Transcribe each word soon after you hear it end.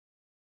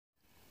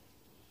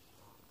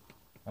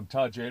I'm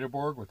Todd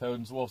Jaderborg with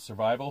Odins Wolf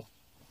Survival.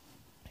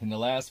 In the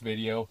last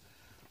video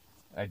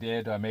I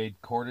made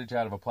cordage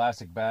out of a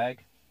plastic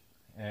bag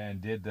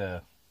and did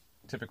the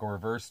typical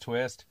reverse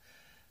twist.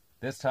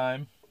 This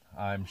time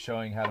I'm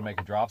showing how to make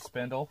a drop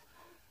spindle,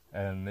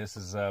 and this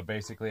is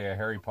basically a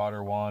Harry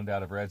Potter wand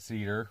out of red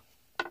cedar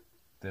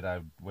that I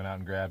went out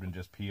and grabbed and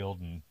just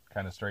peeled and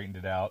kind of straightened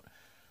it out.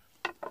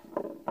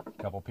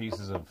 A couple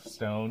pieces of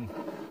stone,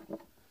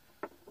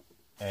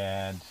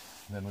 and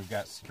then we've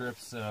got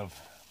strips of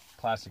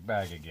plastic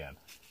bag again,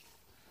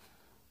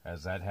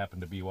 as that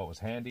happened to be what was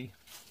handy,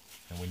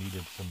 and we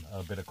needed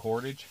a bit of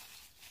cordage.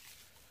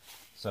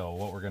 So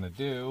what we're going to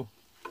do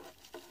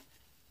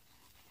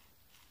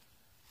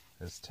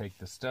is take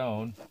the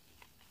stone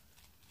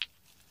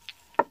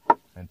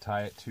and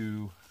tie it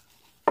to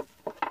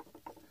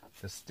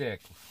the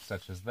stick,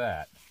 such as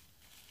that.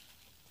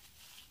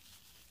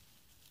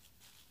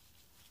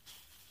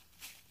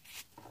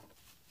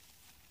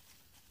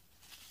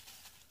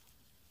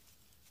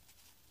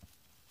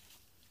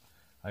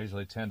 I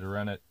usually tend to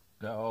run it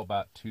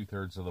about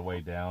 2/3 of the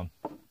way down.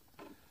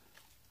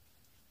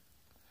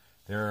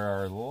 There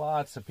are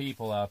lots of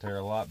people out there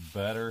a lot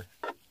better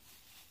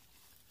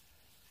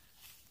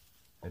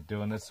at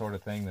doing this sort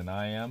of thing than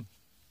I am,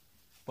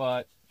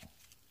 but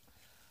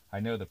I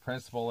know the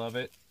principle of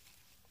it,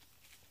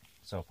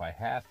 so if I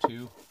have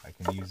to, I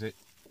can use it,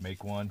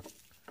 make one.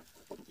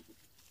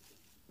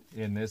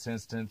 In this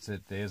instance,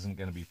 it isn't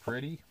going to be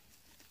pretty.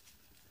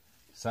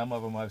 Some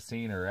of them I've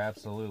seen are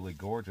absolutely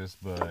gorgeous,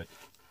 but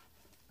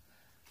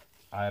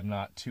I'm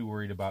not too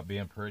worried about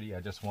being pretty.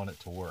 I just want it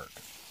to work.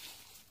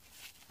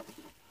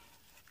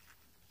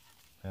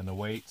 And the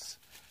weights,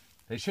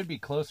 they should be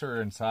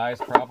closer in size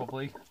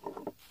probably,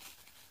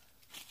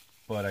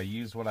 but I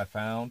used what I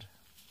found,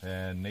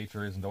 and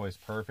nature isn't always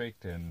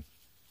perfect, and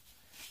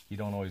you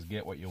don't always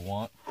get what you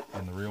want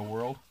in the real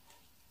world,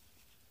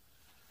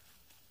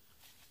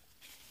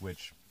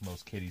 which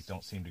most kiddies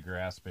don't seem to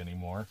grasp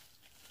anymore.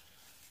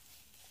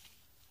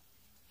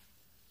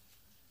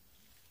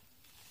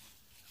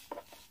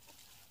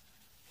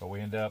 But we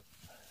end up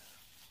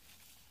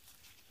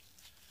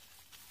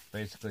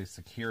basically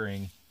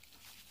securing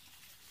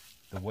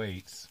the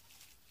weights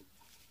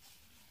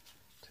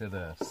to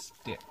the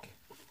stick.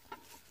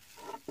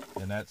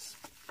 And that's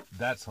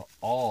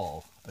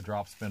all a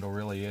drop spindle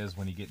really is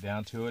when you get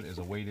down to it, is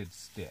a weighted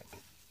stick.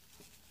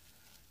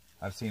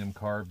 I've seen them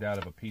carved out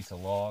of a piece of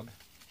log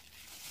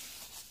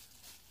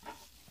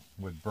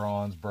with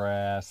bronze,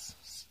 brass,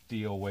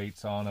 steel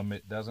weights on them.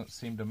 It doesn't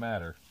seem to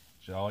matter.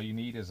 All you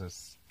need is a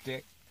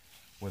stick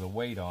with a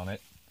weight on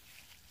it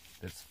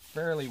that's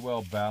fairly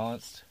well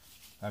balanced.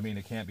 I mean,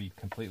 it can't be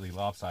completely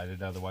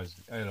lopsided, otherwise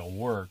it'll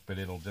work, but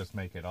it'll just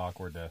make it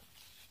awkward to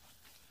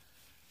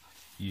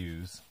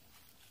use.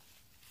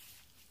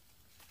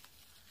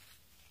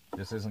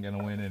 This isn't going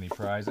to win any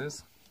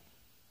prizes,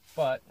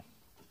 but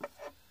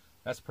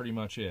that's pretty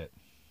much it.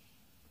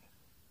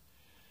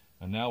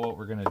 And now what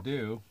we're going to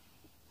do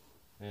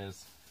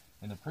is,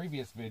 in the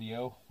previous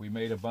video, we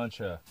made cut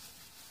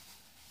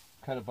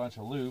a bunch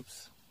of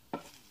loops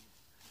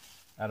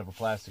out of a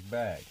plastic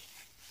bag.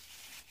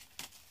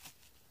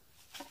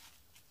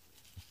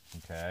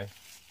 Okay.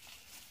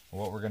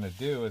 What we're going to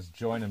do is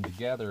join them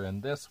together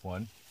in this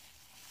one,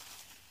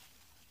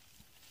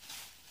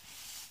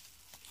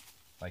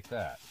 like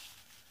that.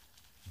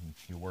 And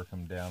you work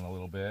them down a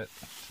little bit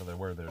so they're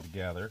where they're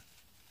together.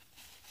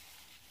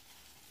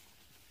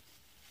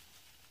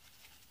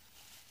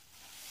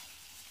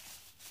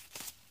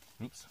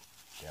 Oops,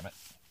 damn it.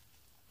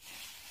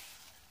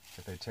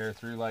 If they tear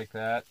through like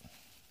that,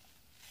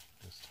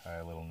 just tie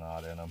a little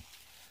knot in them,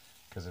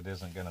 because it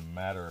isn't going to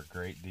matter a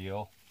great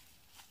deal.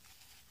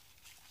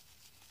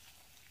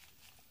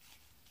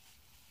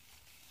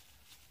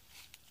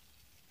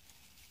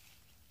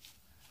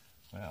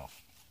 Well,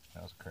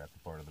 that was a crappy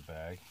part of the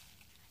bag.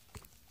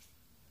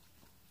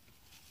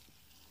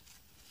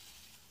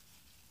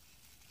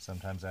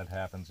 Sometimes that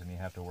happens and you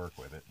have to work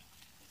with it.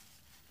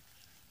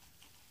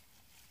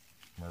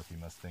 Murphy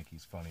must think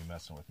he's funny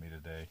messing with me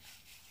today.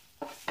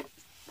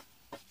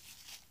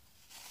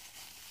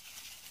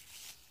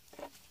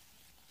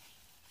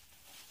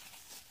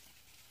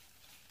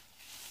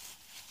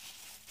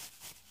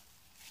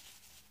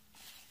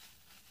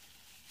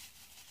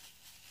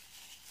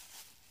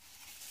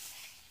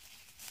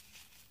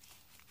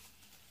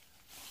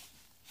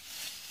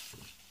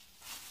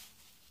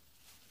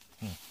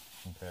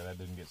 Okay, that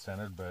didn't get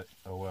centered, but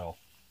oh well.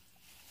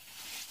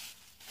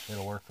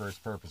 It'll work for its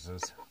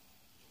purposes.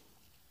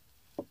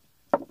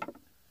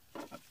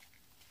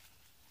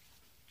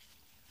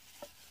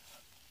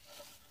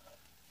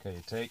 Okay,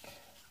 you take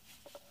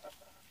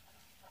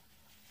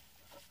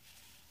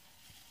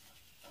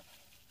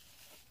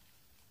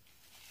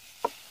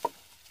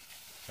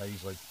I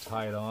usually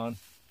tie it on,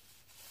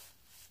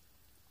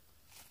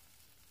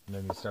 and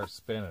then you start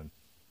spinning.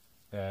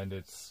 And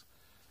it's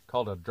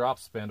called a drop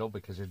spindle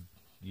because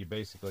you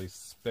basically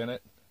spin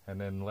it and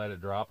then let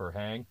it drop or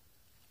hang,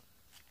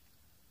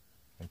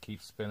 and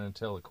keep spinning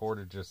until the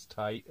cordage is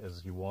tight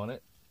as you want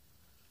it.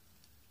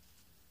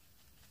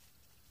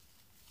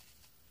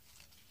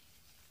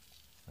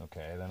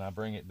 Okay, then I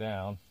bring it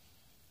down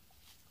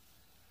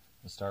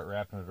and start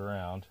wrapping it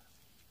around.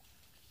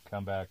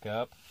 Come back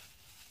up.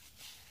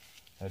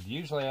 And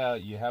usually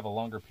you have a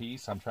longer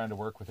piece. I'm trying to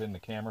work within the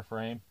camera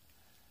frame.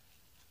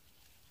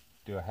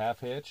 Do a half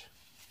hitch.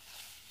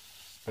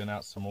 Spin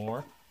out some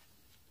more.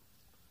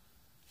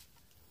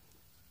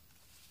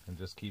 And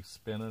just keep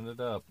spinning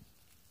it up.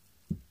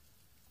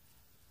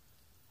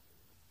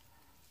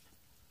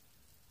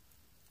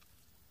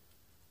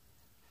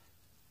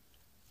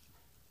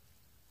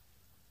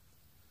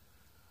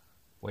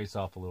 Waste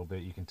off a little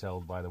bit, you can tell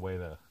by the way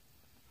but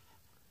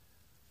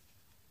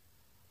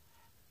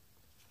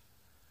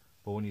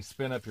when you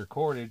spin up your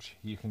cordage,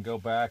 you can go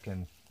back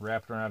and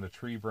wrap it around a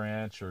tree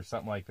branch or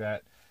something like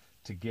that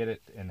to get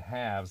it in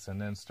halves,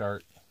 and then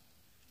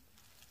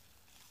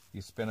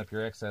you spin up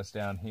your excess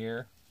down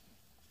here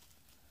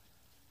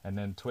and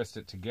then twist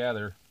it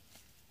together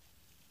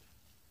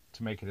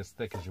to make it as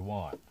thick as you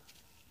want.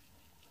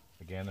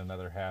 Again,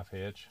 another half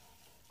hitch.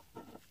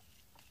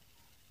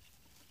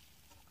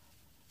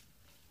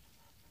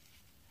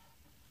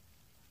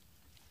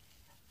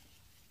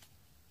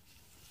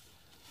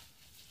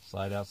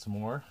 Slide out some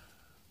more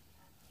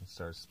and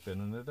start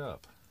spinning it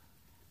up.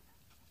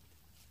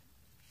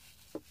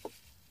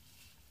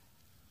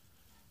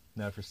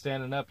 Now if you're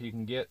standing up, you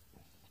can get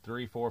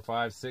 3, 4,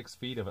 5, 6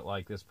 feet of it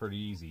like this pretty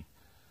easy.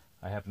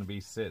 I happen to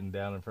be sitting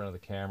down in front of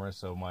the camera,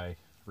 so my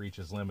reach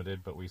is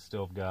limited, but we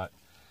still got.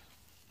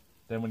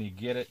 Then when you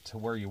get it to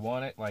where you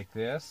want it like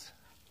this,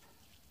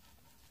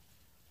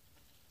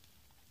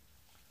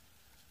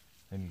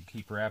 and you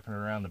keep wrapping it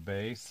around the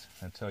base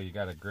until you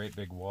got a great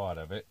big wad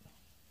of it.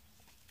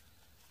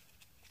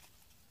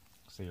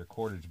 So your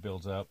cordage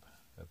builds up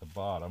at the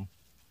bottom.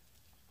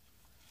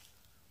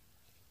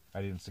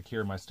 I didn't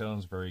secure my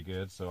stones very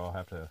good, so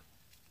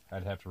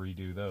I'd have to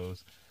redo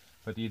those.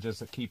 But you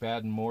just keep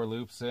adding more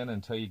loops in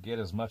until you get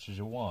as much as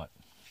you want.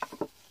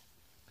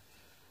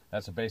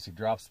 That's a basic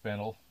drop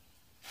spindle.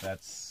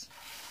 That's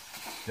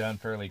done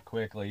fairly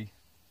quickly.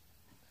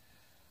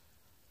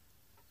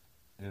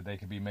 They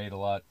could be made a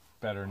lot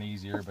better and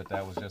easier, but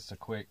that was just a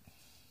quick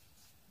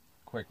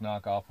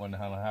knockoff one on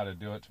how to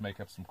do it to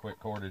make up some quick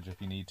cordage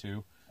if you need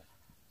to.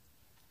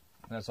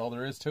 That's all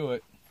there is to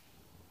it.